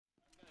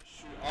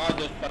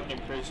this fucking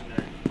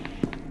prisoner.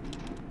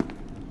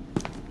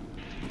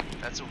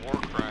 That's a war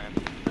crime,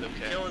 but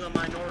okay. Kill the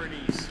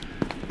minorities.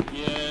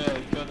 Yeah,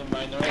 kill the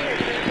minorities.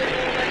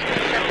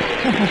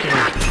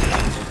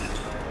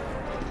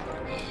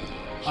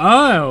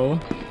 Oh.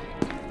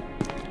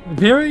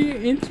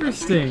 Very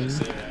interesting.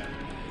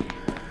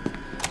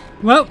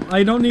 Well,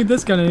 I don't need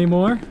this gun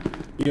anymore.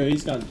 Yo,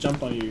 he's gonna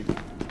jump on you.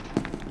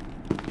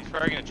 He's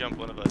probably gonna jump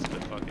one of us,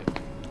 but fuck it.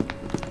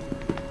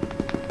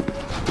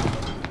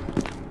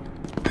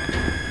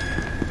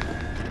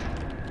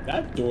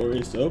 That door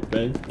is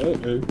open.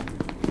 Uh-oh.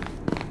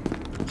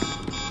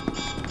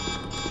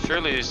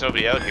 Surely there's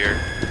nobody out here.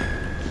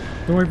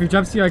 Don't worry, if he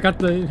jumps you, I got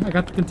the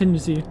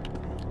contingency.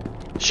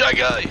 Shy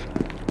guy!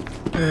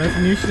 Yeah, that's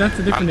an issue. That's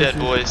a different I'm dead,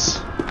 issue. boys.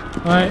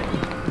 Alright.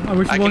 I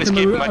wish you luck in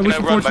the. I wish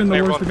you fortune in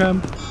the worst to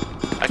come.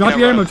 Drop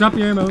your ammo. Drop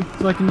your ammo,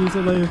 so I can use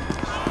it later.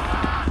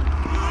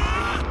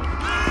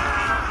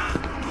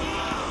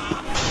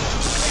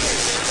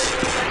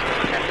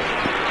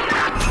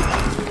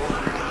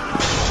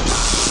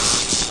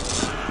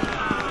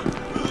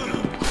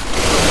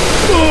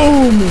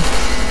 Boom!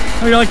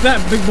 How you like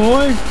that, big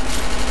boy?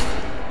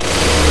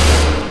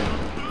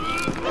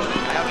 I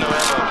have no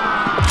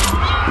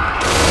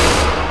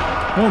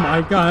ammo. Oh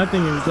my god, that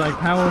thing is like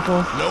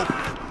powerful. Nope.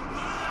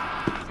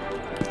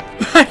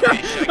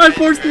 I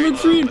forced him to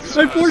retreat!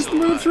 I forced him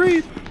to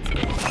retreat!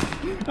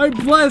 I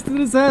blasted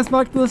his ass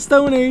back to the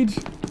Stone Age!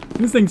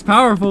 This thing's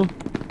powerful.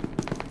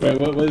 Wait,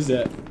 what was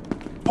that?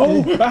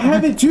 Oh, I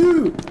have it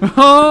too!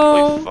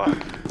 Oh! Holy fuck.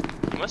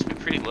 It must be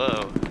pretty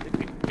low.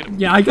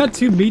 Yeah, I got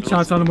 2 meat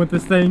shots on him with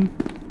this thing.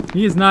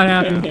 He is not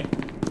happy.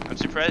 I'm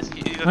surprised.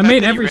 I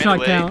made every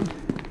shot count.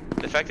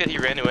 The fact that he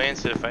ran away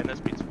instead of fighting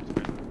us means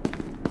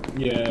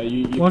yeah,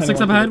 you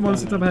 1-6 up ahead,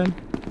 1-6 up ahead.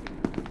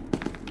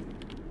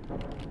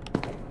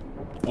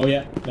 Oh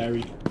yeah,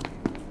 Larry.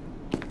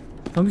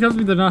 Something tells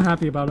me they're not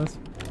happy about us.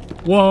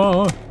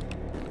 Whoa!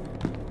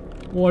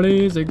 What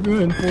is it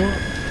good for?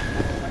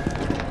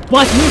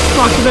 Blast this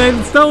fucker in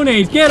the Stone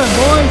Age! Get him,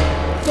 boys!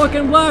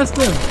 Fucking blast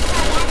him!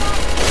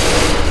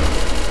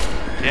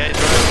 Yeah,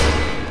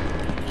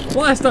 he's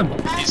Blast him!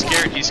 He's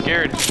scared, he's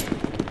scared.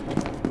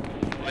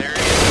 Larry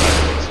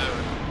is so.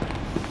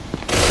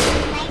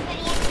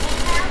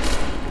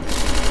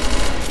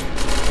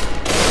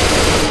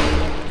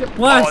 Get Oh,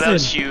 blasted! that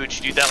was huge.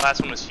 Dude, that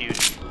last one was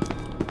huge.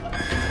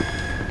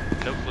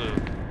 No clue.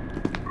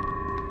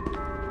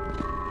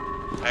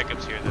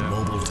 Backup's here, though.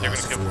 Mobile They're gonna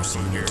task come force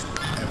from here.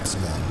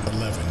 Epsilon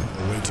 11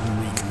 awaiting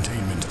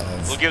recontainment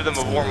of. We'll give them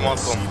a warm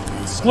welcome.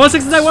 1-6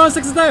 is there, 1-6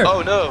 is there!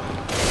 Oh, no.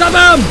 Stop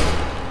him!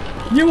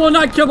 You will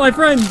not kill my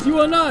friends! You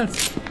will not!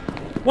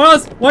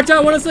 Watch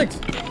out,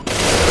 1-6!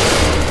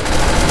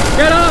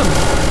 Get him!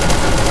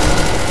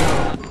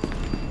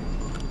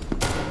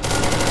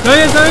 There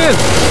he is, there he is!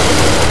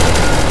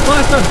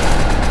 Blast him!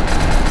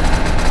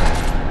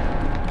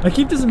 I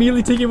keep just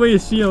immediately taking away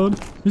his shield.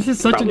 This is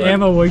such an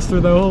ammo waster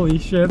though, holy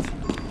shit.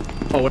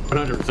 Oh,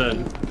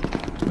 100%.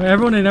 Right,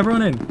 everyone in,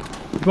 everyone in.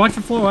 Watch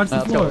the floor, watch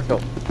the floor. Let's go.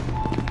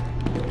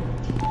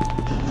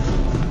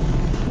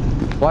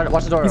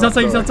 Watch the door. He's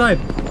outside, he's outside.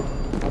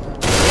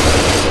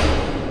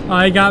 Oh,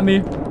 he got me.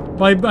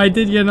 But I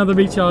did get another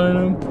meat shot on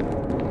him.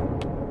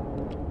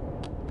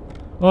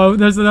 Oh,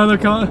 there's another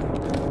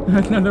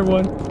another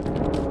one.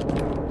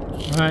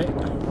 Alright,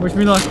 wish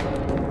me luck.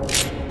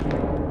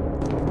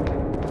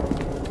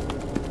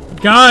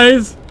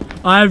 Guys,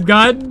 I've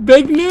got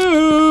big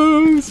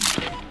news!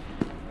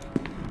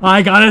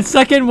 I got a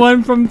second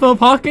one from the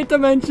pocket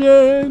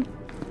dimension!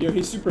 Yo,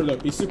 he's super low,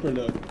 he's super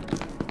low.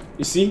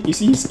 You see,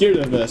 he's scared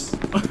of us.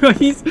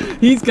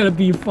 he's gonna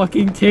be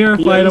fucking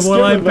terrified of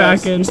what I'm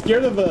packing. He's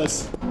scared of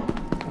us.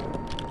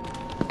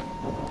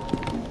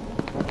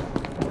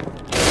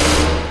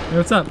 Hey,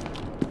 what's up?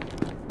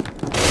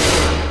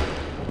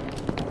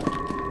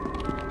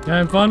 You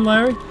having fun,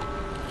 Larry?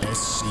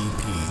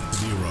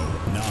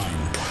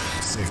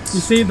 SCP-096. You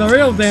see, the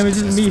real damage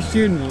isn't me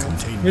shooting you,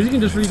 because you can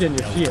just regen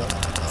your shield.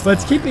 But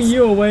it's keeping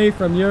you away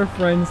from your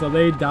friends so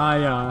they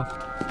die off.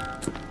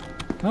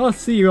 I'll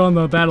see you on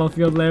the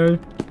battlefield, Larry.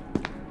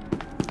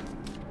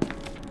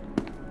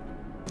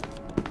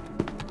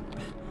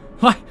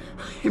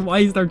 Why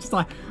is there just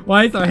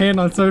why is our hand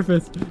on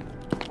surface?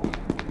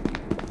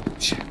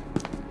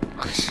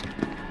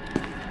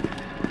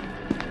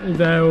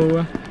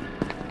 Though,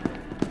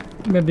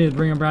 maybe need to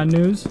bring up bad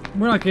news.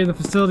 We're not getting the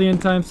facility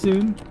anytime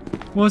soon.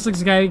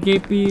 1-6 guy at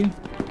Gate B,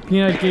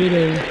 Peanut Gate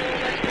A.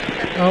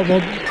 Oh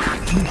well.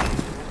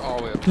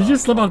 Did you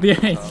just slip off the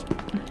edge?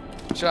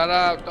 Shut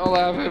up! Don't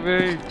laugh at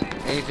me.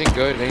 Anything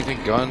good?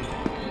 Anything gun?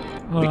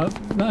 I'm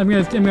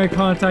gonna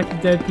contact the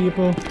dead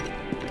people.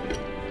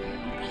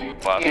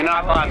 You're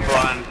not the last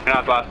one. You're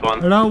not the last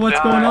one. Hello, what's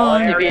going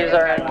on? SCPs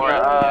are in,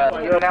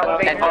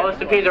 all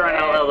SCPs are in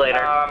an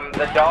elevator.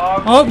 The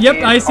dog. Oh,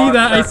 yep, I see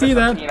that. I see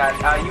that.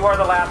 You are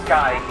the last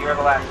guy. You are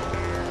the last.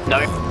 No.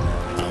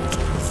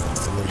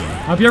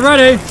 Hope you're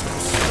ready.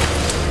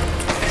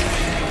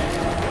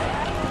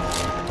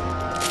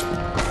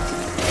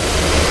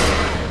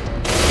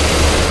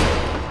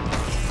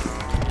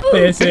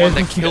 This The one is.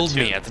 that killed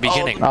me at the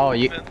beginning. Oh,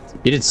 you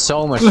did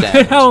so much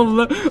damage. Hell,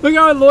 look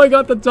how low I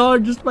got the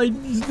dog just by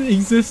just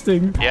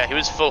existing. Yeah, he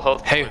was full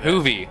health. Hey,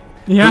 Hoovy.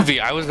 Yeah. Hoovy,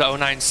 I was the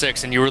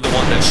 096 and you were the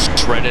one that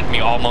shredded me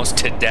almost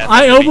to death.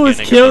 I at the almost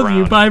beginning of killed the you,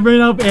 round. but I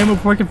ran out of ammo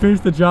before I could finish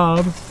the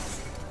job.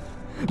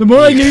 The more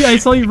I knew I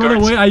saw you run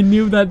Guards- away, I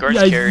knew that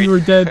guards you carried. were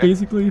dead,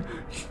 basically.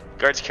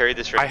 Guards carried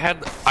this I right.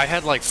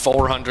 had like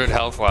 400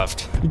 health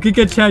left. You could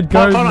get Chad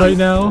guard Hold on. right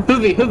now.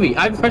 Hoovy,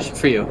 I have a question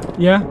for you.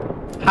 Yeah?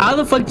 How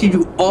the fuck did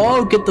you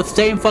all get the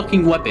same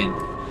fucking weapon?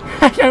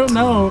 I don't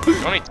know.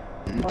 Only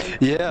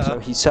Yeah. So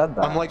he said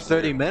that. I'm like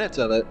 30 minutes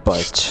of it.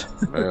 But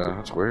Yeah,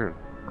 that's weird.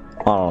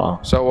 I don't know.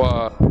 So,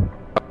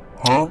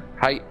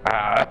 hi,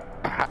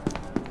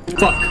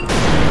 Fuck.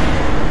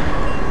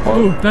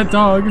 Ooh, that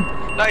dog.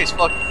 nice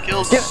fucking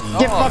kills. Get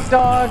fucked,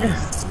 dog.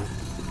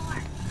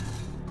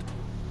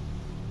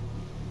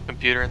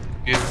 Computer in the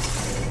computer.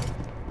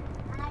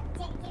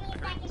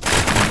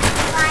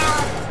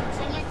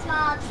 When you're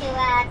small to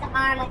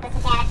arm with this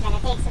attachment,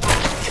 it takes about.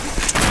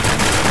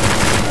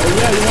 Oh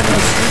yeah, you want to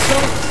shoot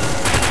some?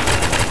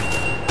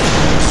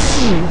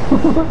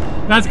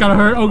 That's gotta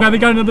hurt. Oh god, they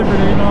got another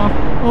grenade off.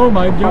 Oh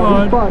my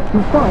god.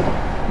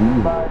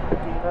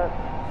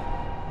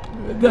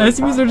 The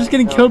SCPs are just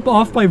getting killed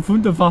off by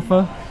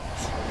Wunderwaffe.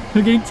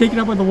 They're getting taken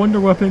out by the wonder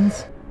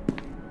weapons.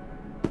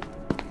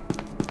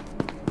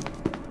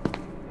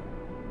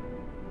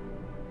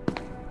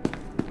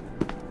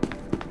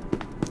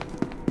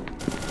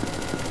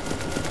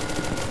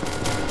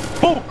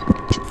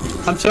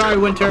 I'm sorry,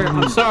 Winter.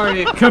 I'm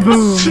sorry.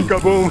 Kaboom!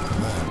 Kaboom.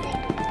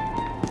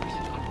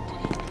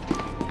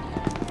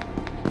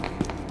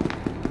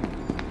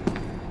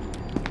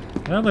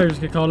 Well, they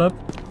just get called up.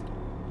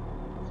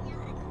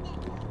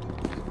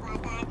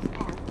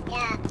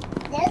 Yeah.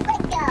 There's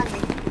like stuff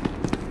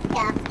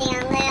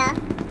down there.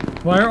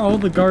 Why are all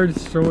the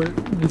guards short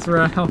this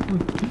round? Because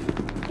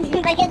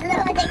the one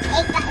that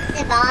take that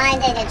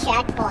Savant and a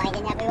checkpoint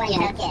and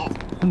everyone took it.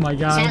 Oh my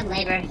god. Child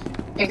labor.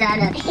 There's not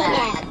enough.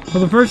 Yeah. For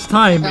the first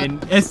time in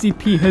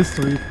SCP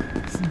history,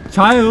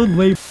 child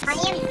labor. I am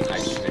I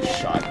should have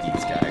shot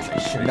these guys. I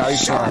should No, have you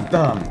shot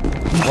them.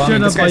 Well, Shut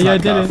up, this but guy's yeah, I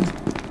not didn't. cuffed.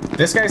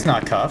 This guy's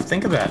not cuffed.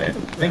 Think about it.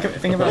 Think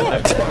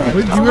about it.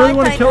 Wait, do you really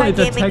want to kill a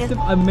detective?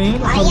 A man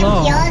of I the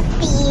law? am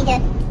pure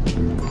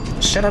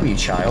speed. Shut up, you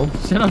child.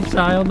 Shut up,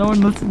 child. No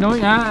one listens. No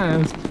one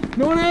asked.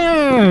 No one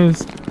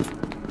asked.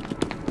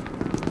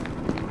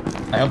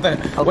 I hope that.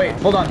 Oh, wait,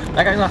 hold on.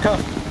 That guy's not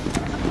cuffed.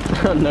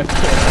 No.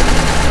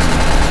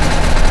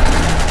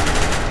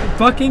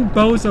 Fucking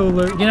bozo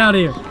alert. Get out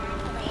of here.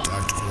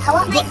 I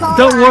want my phone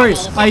Don't on worry. me.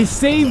 I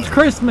saved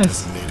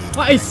Christmas.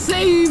 I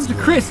saved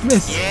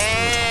Christmas.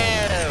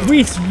 Yeah.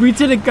 We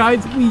did it,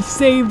 guys. We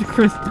saved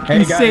Christmas.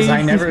 Hey guys,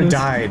 I never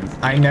died.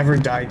 I never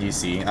died, you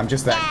see. I'm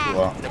just that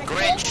cool. The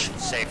Grinch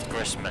saved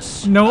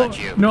Christmas. No, not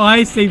you. no,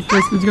 I saved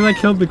Christmas because I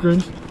killed the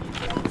Grinch.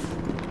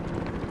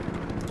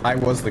 I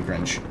was the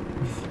Grinch.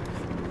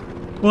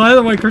 Well,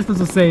 either way, Christmas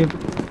was saved.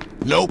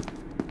 Nope.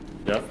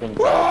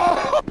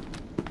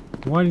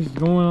 What is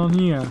going on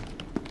here?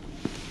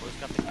 Who's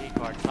got the key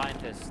card?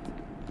 Scientist.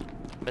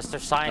 Mr.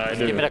 Scientist,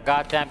 give me the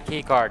goddamn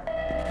key card.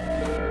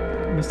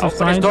 Mr.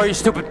 Open this door, you Science.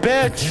 stupid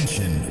bitch!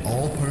 Attention,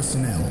 all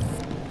personnel.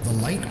 The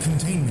light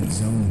containment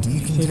zone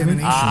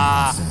decontamination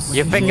Ah, process.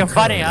 you think you're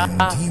funny, huh?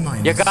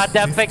 You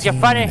goddamn think you're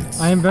funny?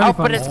 I am very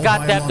Open funny. this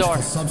goddamn door.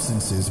 All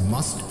substances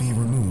must be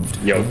removed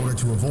in order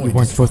to avoid. You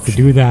weren't supposed to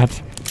do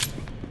that.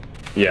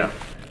 Yeah.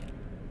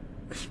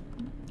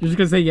 You're just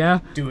gonna say yeah?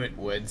 Do it,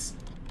 Woods.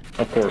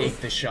 Of course. Take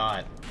the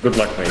shot. Good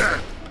luck, mate.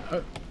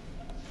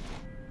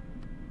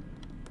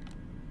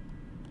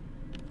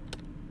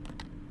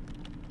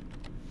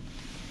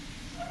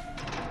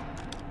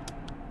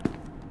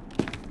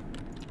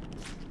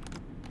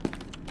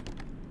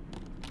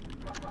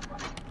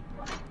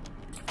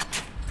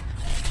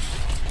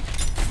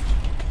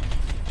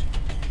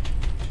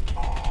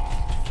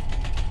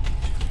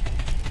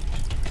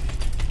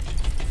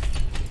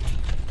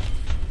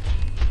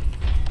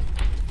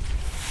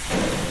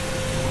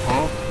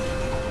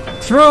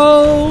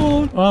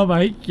 Troll! Oh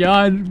my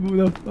god,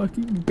 the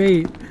fucking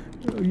bait.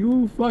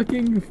 You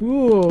fucking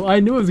fool. I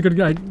knew it was a good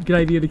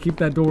idea to keep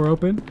that door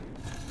open.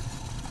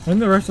 I'm in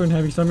the restaurant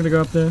heavy, so I'm gonna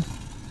go up there.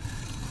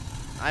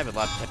 I have a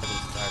lot of time to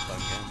start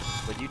again.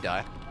 Would you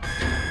die?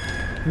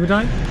 You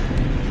die?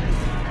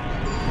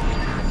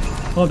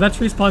 Oh, that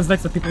tree spawns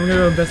next to people. We're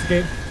gonna go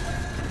investigate.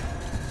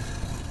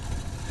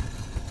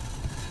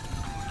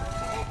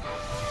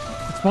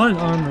 It spawned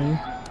an armory.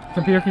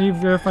 Computer, can you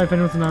verify if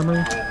anyone's in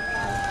armory?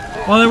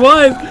 Oh, there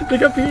was! The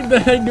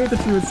computer, I knew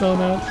that you would sell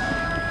now.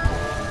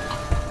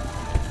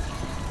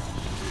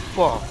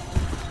 Whoa.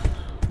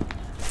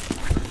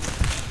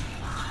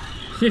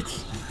 Shit,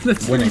 the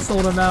tree Winning.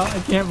 sold him out. I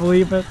can't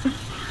believe it.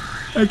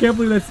 I can't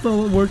believe that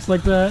still works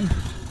like that.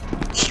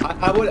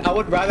 I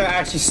would rather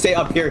actually stay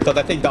up here because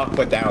I think Doc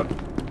went down.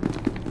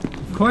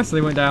 Of course they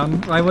went down.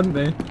 Why wouldn't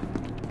they?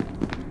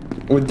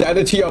 We're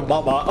dead to your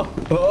mama.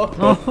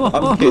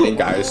 I'm kidding,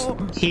 guys. Ha.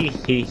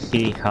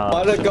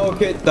 I'm gonna go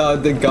get the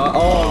gun.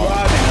 Oh,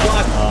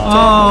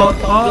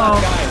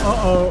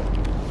 Uh-oh.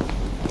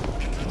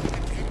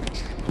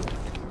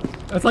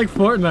 That's like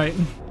Fortnite.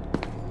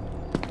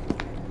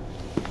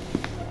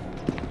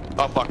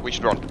 Oh fuck, we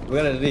should run.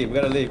 We're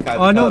gonna leave, guys.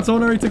 Oh no,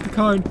 someone already took the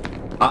card.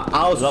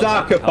 I'll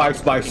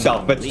sacrifice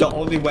myself. It's the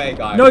only way,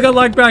 guys. No, I got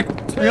lagged back.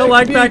 I got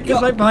lagged back.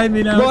 He's right behind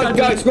me now. Run,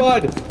 guys,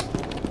 run!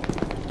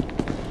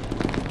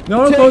 No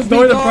one closed the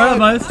door in front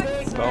of us.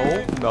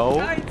 No.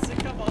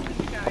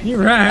 You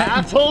rat.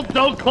 Assholes,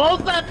 don't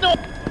close that door!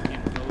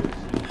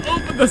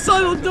 Open the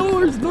silent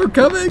doors. They're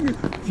coming.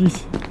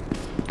 Jeez.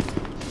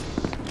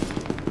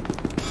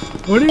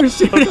 What are you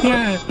shooting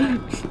at?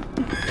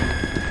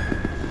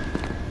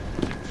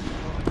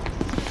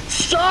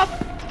 Stop!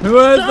 Who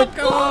has the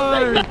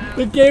car?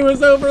 The game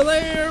is over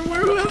there.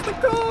 Who has the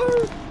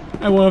car?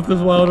 I went off this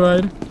wild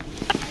ride.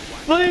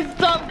 Please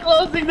stop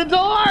closing the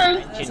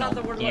doors! That's not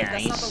the word.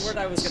 That's not the word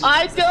I was gonna.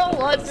 I don't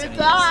want to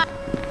die! I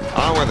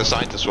don't know where the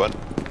scientist went.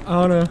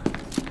 I don't know.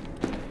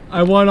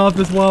 I won off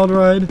this wild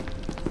ride.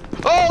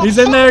 Oh, He's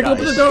in there.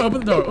 Open the door. Open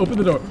the door. Open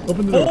the door.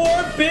 Open the door.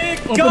 4 big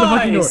Open the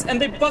fucking door. guys, and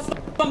they bust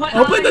on my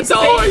Open the eyes.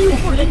 door, you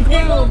fucking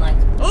clown!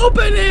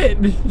 Open it!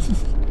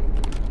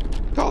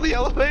 Call the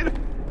elevator.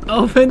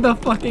 Open the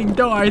fucking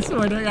door, I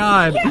swear to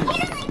God. You're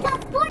like a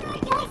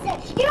Fortnite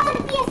gangster. You don't have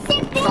to be a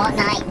simp.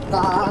 Fortnite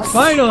balls.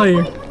 Finally!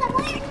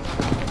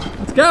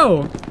 Let's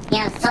go!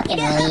 Yeah, fucking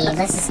leave.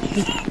 Let's just.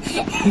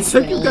 It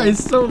took you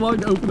guys so long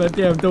to open that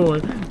damn door.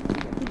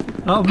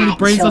 How many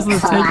brain cells does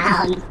it take?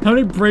 How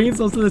many brain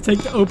cells does it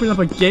take to open up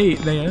a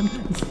gate, man?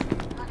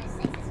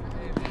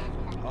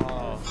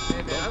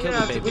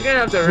 We're gonna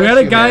have to We had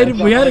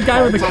a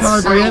guy with a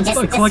card where he had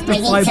to collect the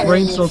 5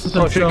 brain cells with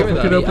himself. We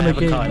could open the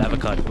gate. I have a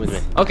card with me.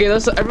 Okay,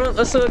 let's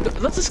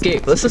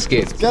escape. Let's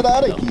escape. Get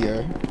out of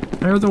here.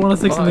 There was a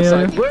 106 in the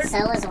area.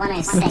 So is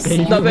 106.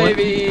 The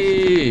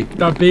baby.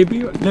 The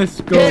baby? Let's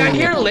go. Hey, I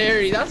hear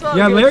Larry. That's not.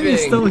 Yeah, a good Larry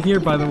is thing. still here,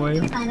 by the way.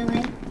 By the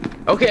way.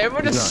 Okay,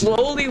 everyone just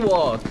slowly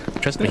walk.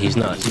 Trust me, he's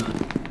not.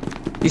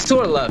 He's to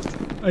our left.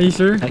 Are you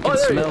sure? I can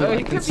smell. He I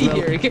can could be smell.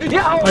 here.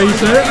 Yeah. Are you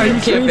sure? Are you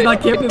sure he's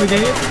not camping the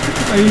gate?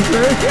 Are you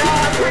sure? Yeah,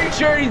 I'm pretty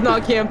sure he's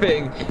not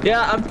camping.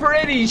 Yeah, I'm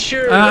pretty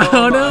sure. Oh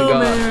my no,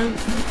 God. man!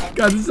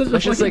 God, this is such a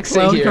Let's just, fucking like, sit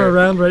clown here. car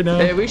around right now.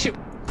 Hey, we should.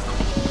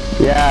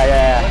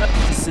 Yeah.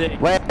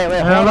 Wait,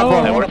 Hello? hold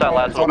on. Where's that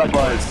last one?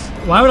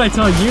 Why would I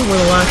tell you where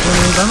the last one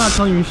is? I'm not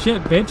telling you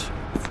shit, bitch.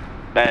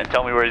 Man,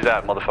 tell me where he's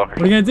at, motherfucker.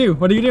 What are you gonna do?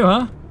 What do you do,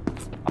 huh?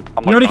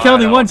 You already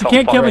killed me once. You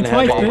can't kill me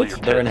twice, bitch.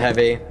 They're in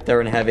heavy.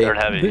 They're in heavy.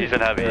 He's in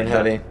heavy. They're in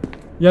heavy.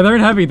 Yeah, they're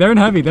in heavy. They're in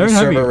heavy. They're in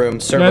heavy. Server room.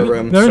 Server Yeah,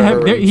 room. They're in server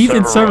heavy. room. He's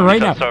in server right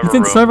He's now. in server He's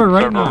in room. server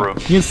right Server now. room.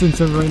 He's in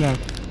server right now.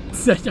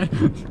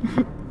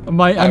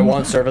 I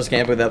want service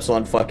camp with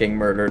Epsilon fucking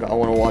murdered. I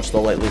want to watch the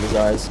light leave his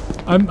eyes.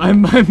 I'm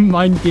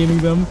mind gaming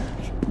them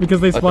because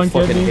they I spawn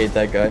killed fucking me. hate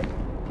that guy.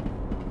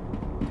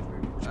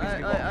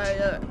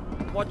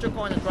 Watch your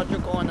corners, watch your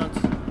corners.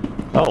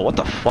 Oh, what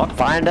the fuck?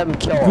 Find him,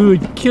 kill him.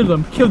 Good, kill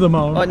them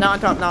all. Oh, now on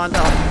top, now on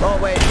top. Oh,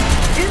 wait.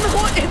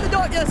 In the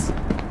door, yes!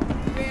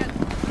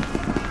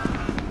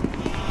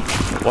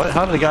 What?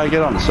 How did the guy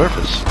get on the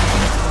surface?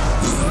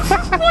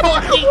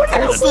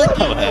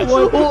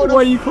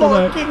 What do you call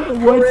that?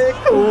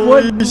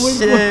 What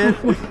shit.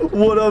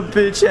 What a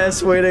bitch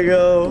ass way to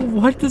go.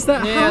 What does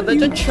that? Yeah, How do that's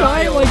you a die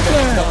child. like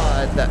that?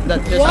 God,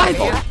 that just What?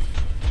 happened.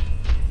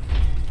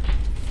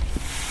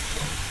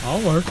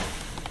 I'll work.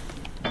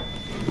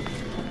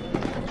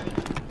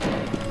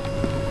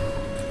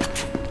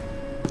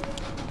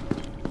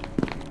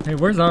 Hey,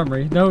 where's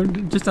Armory? No,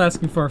 just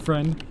asking for a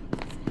friend.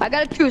 I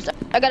got a truce.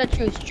 I got a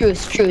truce.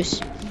 Truce.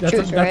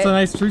 That's a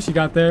nice truce you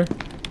got there.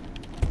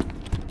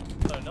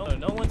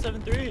 No,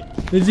 173.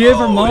 Did you get it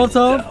from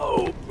Molotov?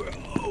 No, bro. I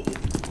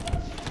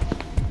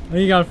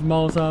think you got it from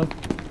Molotov.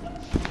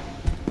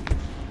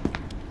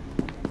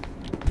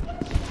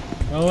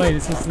 Oh wait,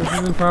 this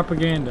isn't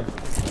propaganda.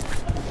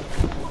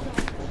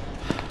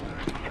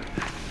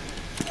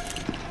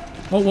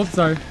 Oh, whoops,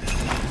 sorry.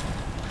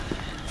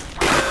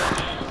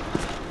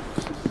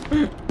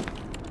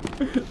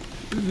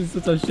 This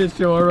is such a shit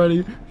show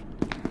already.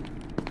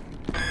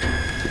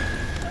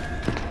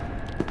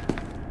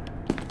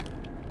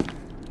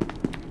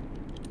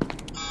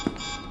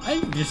 I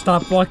need to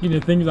stop blocking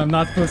the things I'm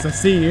not supposed to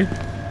see.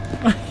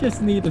 I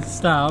just need to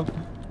stop.